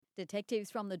Detectives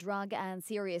from the Drug and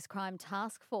Serious Crime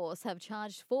Task Force have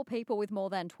charged 4 people with more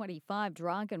than 25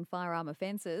 drug and firearm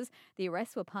offences. The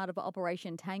arrests were part of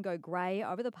Operation Tango Grey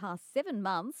over the past 7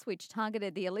 months, which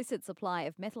targeted the illicit supply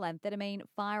of methamphetamine,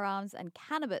 firearms and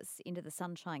cannabis into the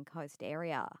Sunshine Coast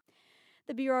area.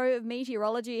 The Bureau of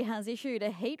Meteorology has issued a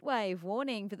heatwave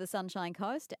warning for the Sunshine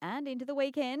Coast and into the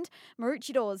weekend.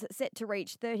 Maroochydore set to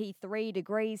reach 33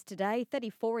 degrees today,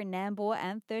 34 in Nambour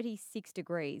and 36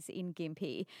 degrees in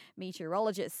Gympie.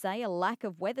 Meteorologists say a lack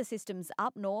of weather systems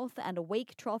up north and a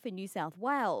weak trough in New South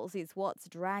Wales is what's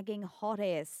dragging hot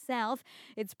air south.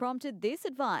 It's prompted this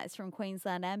advice from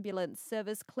Queensland Ambulance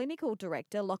Service Clinical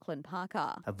Director Lachlan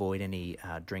Parker. Avoid any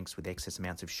drinks with excess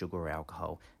amounts of sugar or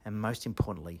alcohol, and most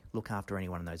importantly, look after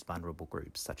anyone in those vulnerable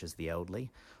groups, such as the elderly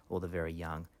or the very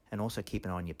young, and also keep an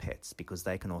eye on your pets because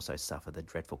they can also suffer the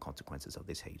dreadful consequences of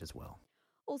this heat as well.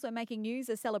 Also making news,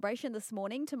 a celebration this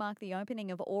morning to mark the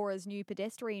opening of Aura's new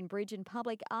pedestrian bridge and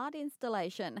public art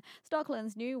installation.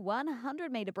 Stockland's new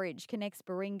 100-metre bridge connects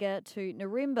Baringa to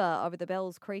Narimba over the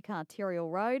Bells Creek Arterial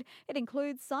Road. It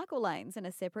includes cycle lanes and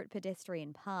a separate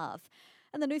pedestrian path.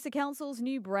 And the Noosa Council's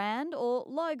new brand or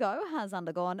logo has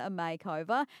undergone a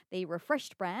makeover. The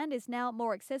refreshed brand is now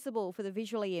more accessible for the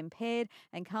visually impaired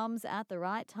and comes at the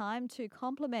right time to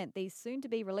complement the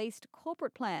soon-to-be-released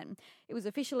corporate plan. It was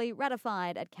officially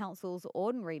ratified at Council's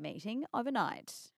ordinary meeting overnight.